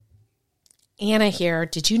Anna here.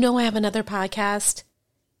 Did you know I have another podcast?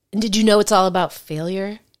 And did you know it's all about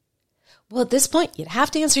failure? Well, at this point, you'd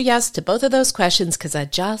have to answer yes to both of those questions because I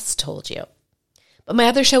just told you. But my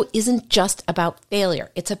other show isn't just about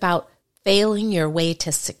failure. It's about failing your way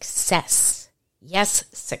to success. Yes,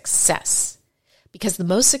 success. Because the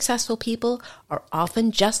most successful people are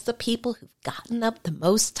often just the people who've gotten up the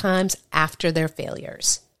most times after their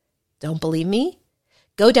failures. Don't believe me?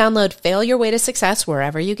 Go download Fail Your Way to Success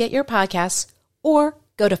wherever you get your podcasts, or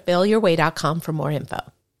go to failyourway.com for more info.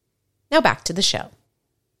 Now back to the show.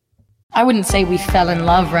 I wouldn't say we fell in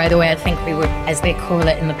love right away. I think we were, as they call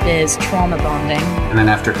it in the biz, trauma bonding. And then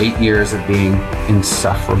after 8 years of being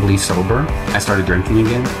insufferably sober, I started drinking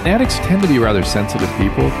again. Addicts tend to be rather sensitive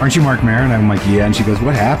people. Aren't you Mark Maron? I'm like, yeah. And she goes,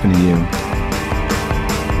 what happened to you?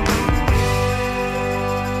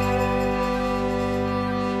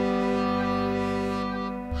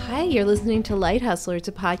 Hi, you're listening to Light Hustler. It's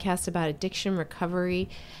a podcast about addiction recovery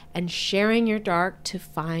and sharing your dark to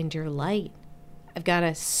find your light. I've got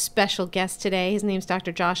a special guest today. His name's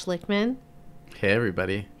Dr. Josh Lichtman. Hey,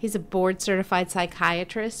 everybody. He's a board-certified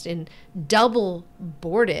psychiatrist and double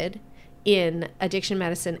boarded in addiction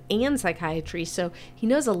medicine and psychiatry. So he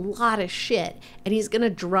knows a lot of shit, and he's going to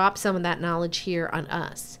drop some of that knowledge here on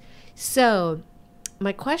us. So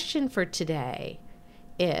my question for today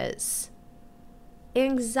is,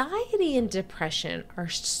 anxiety and depression are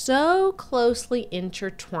so closely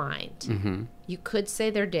intertwined. Mm-hmm. You could say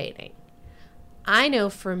they're dating. I know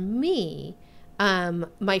for me,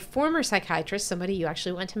 my former psychiatrist, somebody you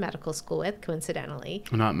actually went to medical school with, coincidentally.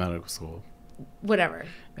 Not medical school. Whatever.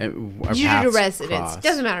 You Our did a paths residence. crossed.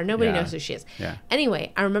 Doesn't matter. Nobody Yeah. knows who she is. Yeah.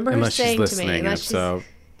 Anyway, I remember Unless her saying she's to me, listening, unless she's, so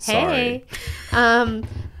hey. sorry.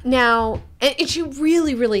 Now, and she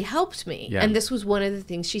really, really helped me. Yeah. And this was one of the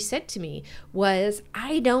things she said to me was,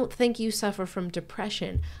 I don't think you suffer from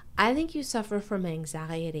depression. I think you suffer from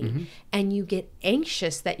anxiety. Mm-hmm. And you get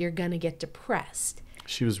anxious that you're going to get depressed.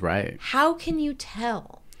 She was right. How can you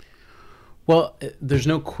tell? Well, there's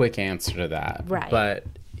no quick answer to that. Right. But,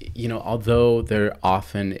 you know, although there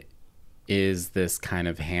often is this kind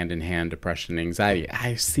of hand-in-hand depression and anxiety,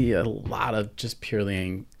 I see a lot of just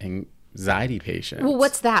purely anxiety patients. Well,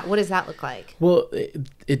 what's that? What does that look like? Well,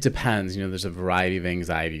 it depends. You know, there's a variety of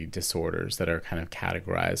anxiety disorders that are kind of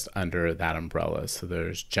categorized under that umbrella. So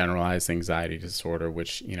there's generalized anxiety disorder,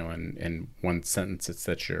 which, you know, in one sentence, it's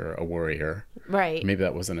that you're a worrier. Right. Maybe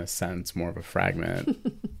that wasn't a sentence, more of a fragment.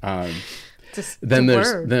 Just Then the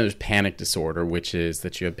there's word. panic disorder, which is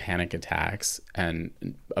that you have panic attacks,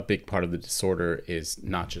 and a big part of the disorder is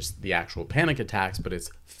not just the actual panic attacks, but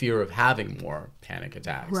it's fear of having more panic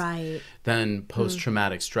attacks. Right. Then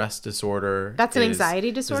post-traumatic stress disorder. That's an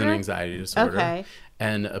anxiety disorder? Is an anxiety disorder. Okay.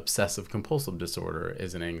 And obsessive compulsive disorder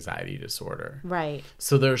is an anxiety disorder. Right.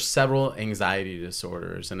 So there's several anxiety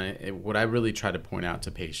disorders, and what I really try to point out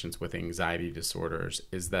to patients with anxiety disorders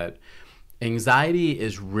is that anxiety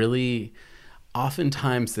is really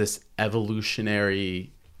oftentimes this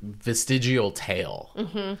evolutionary vestigial tale.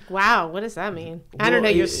 Mm-hmm. Wow, what does that mean? I don't know.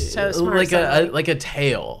 You're so smart. Like a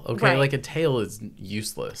tail, okay? Right. Like a tail is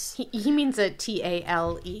useless. He means a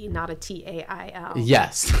TALE, not a TAIL.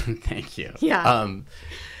 Yes, thank you. Yeah.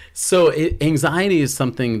 So anxiety is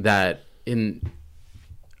something that in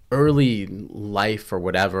early life or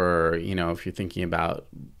whatever, you know, if you're thinking about,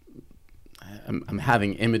 I'm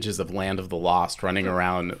having images of Land of the Lost running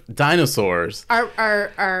around dinosaurs.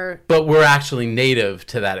 But we're actually native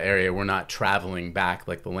to that area. We're not traveling back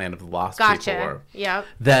like the Land of the Lost people were. Yep.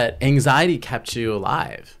 That anxiety kept you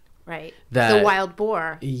alive. Right. That, the wild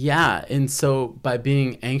boar. Yeah. And so by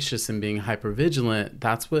being anxious and being hypervigilant,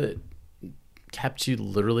 that's what kept you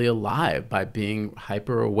literally alive, by being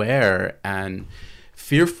hyper aware and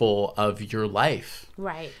fearful of your life.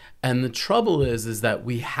 Right. And the trouble is that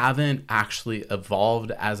we haven't actually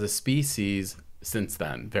evolved as a species since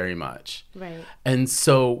then very much. Right. And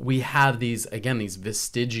so we have these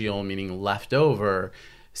vestigial, meaning leftover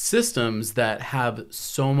systems that have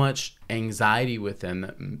so much anxiety within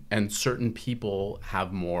them, and certain people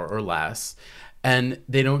have more or less. And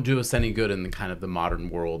they don't do us any good in the kind of the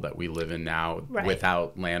modern world that we live in now, right,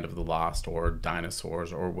 without Land of the Lost or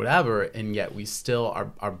dinosaurs or whatever. And yet we still,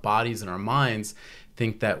 our bodies and our minds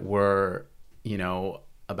think that we're, you know,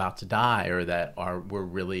 about to die, or that we're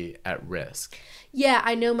really at risk. Yeah,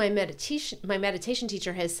 I know my meditation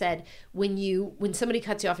teacher has said when somebody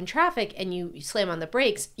cuts you off in traffic and you slam on the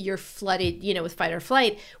brakes, you're flooded, you know, with fight or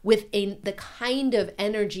flight, with the kind of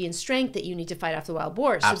energy and strength that you need to fight off the wild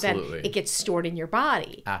boar. So Absolutely. then it gets stored in your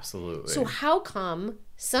body. Absolutely. So how come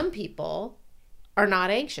some people are not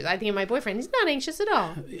anxious. I think of my boyfriend, he's not anxious at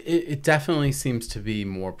all. It definitely seems to be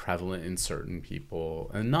more prevalent in certain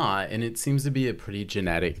people and not. And it seems to be a pretty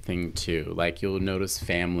genetic thing too. Like you'll notice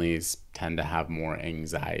families tend to have more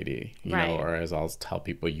anxiety, you know, or as I'll tell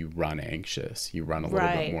people, you run anxious. You run a little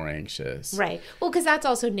bit more anxious. Right. Well, because that's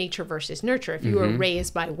also nature versus nurture. If you were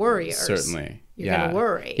raised by worriers, certainly you're going to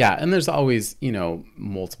worry. Yeah. And there's always, you know,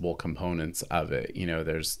 multiple components of it. You know,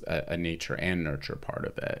 there's a nature and nurture part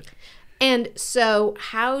of it. And so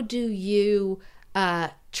how do you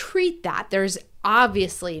treat that? There's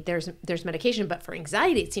obviously there's medication, but for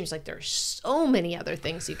anxiety, it seems like there's so many other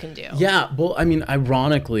things you can do. Yeah. Well, I mean,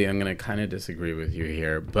 ironically, I'm going to kind of disagree with you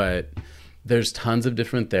here, but there's tons of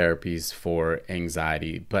different therapies for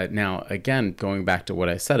anxiety. But now, again, going back to what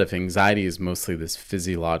I said, if anxiety is mostly this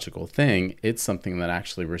physiological thing, it's something that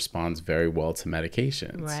actually responds very well to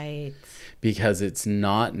medications. Right. Because it's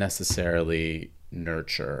not necessarily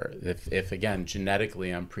nurture. If again,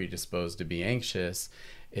 genetically I'm predisposed to be anxious,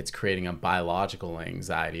 it's creating a biological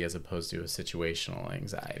anxiety as opposed to a situational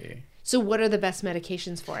anxiety. So what are the best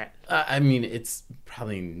medications for it? I mean, it's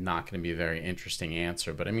probably not going to be a very interesting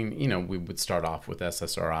answer, but I mean, you know, we would start off with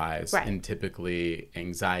SSRIs, and typically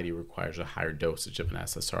anxiety requires a higher dosage of an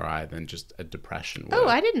SSRI than just a depression would. Oh,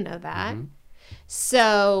 I didn't know that.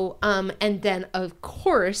 So, and then of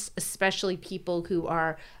course, especially people who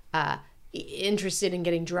are interested in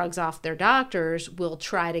getting drugs off their doctors will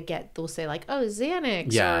try to get, they'll say like, oh,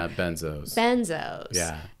 Xanax. Yeah, or benzos.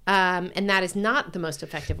 Yeah. And that is not the most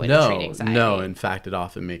effective way to treat anxiety. No, in fact, it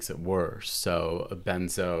often makes it worse. So a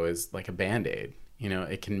benzo is like a Band-Aid. You know,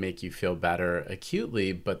 it can make you feel better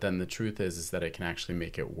acutely, but then the truth is that it can actually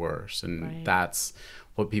make it worse. And that's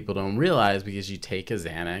what people don't realize, because you take a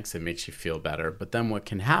Xanax, it makes you feel better. But then what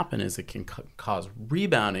can happen is it can cause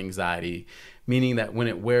rebound anxiety, meaning that when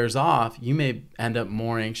it wears off, you may end up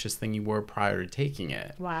more anxious than you were prior to taking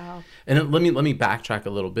it. Wow. And let me backtrack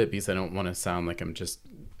a little bit, because I don't want to sound like I'm just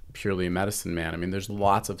purely a medicine man. I mean, there's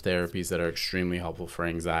lots of therapies that are extremely helpful for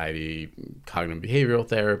anxiety. Cognitive behavioral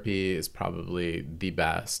therapy is probably the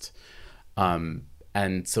best.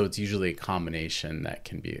 And so it's usually a combination that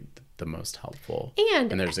can be the most helpful.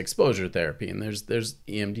 And there's exposure therapy, and there's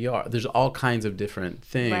EMDR. There's all kinds of different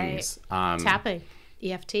things. Tapping,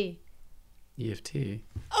 EFT.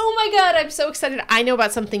 Oh my God, I'm so excited. I know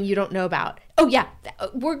about something you don't know about. Oh yeah,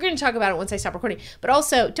 we're going to talk about it once I stop recording. But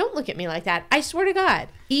also, don't look at me like that. I swear to God,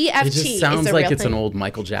 EFT it just sounds is a like real it's thing. An old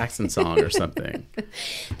Michael Jackson song or something.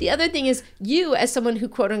 The other thing is, you as someone who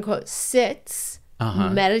quote unquote sits,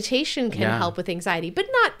 meditation can help with anxiety, but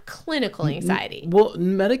not clinical anxiety. Well,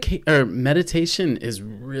 meditation is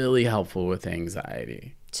really helpful with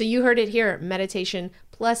anxiety. So you heard it here, meditation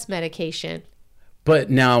plus medication.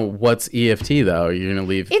 But now, what's EFT, though? You're going to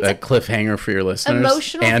leave a cliffhanger for your listeners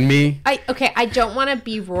emotional, and me? I don't want to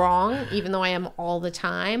be wrong, even though I am all the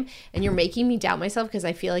time. And you're making me doubt myself, because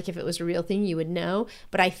I feel like if it was a real thing, you would know.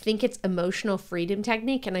 But I think it's emotional freedom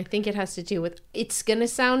technique, and I think it has to do with, it's going to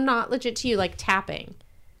sound not legit to you, like tapping.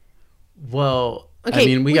 Well, okay, I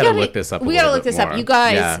mean, we got to look this up. We got to look this up. You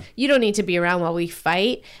guys, you don't need to be around while we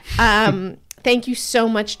fight. Thank you so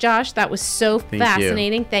much, Josh. That was so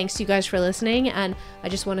fascinating. Thanks you guys for listening. And I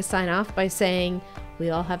just want to sign off by saying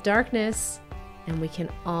we all have darkness and we can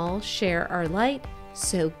all share our light.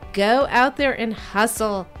 So go out there and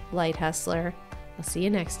hustle, light hustler. I'll see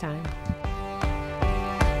you next time.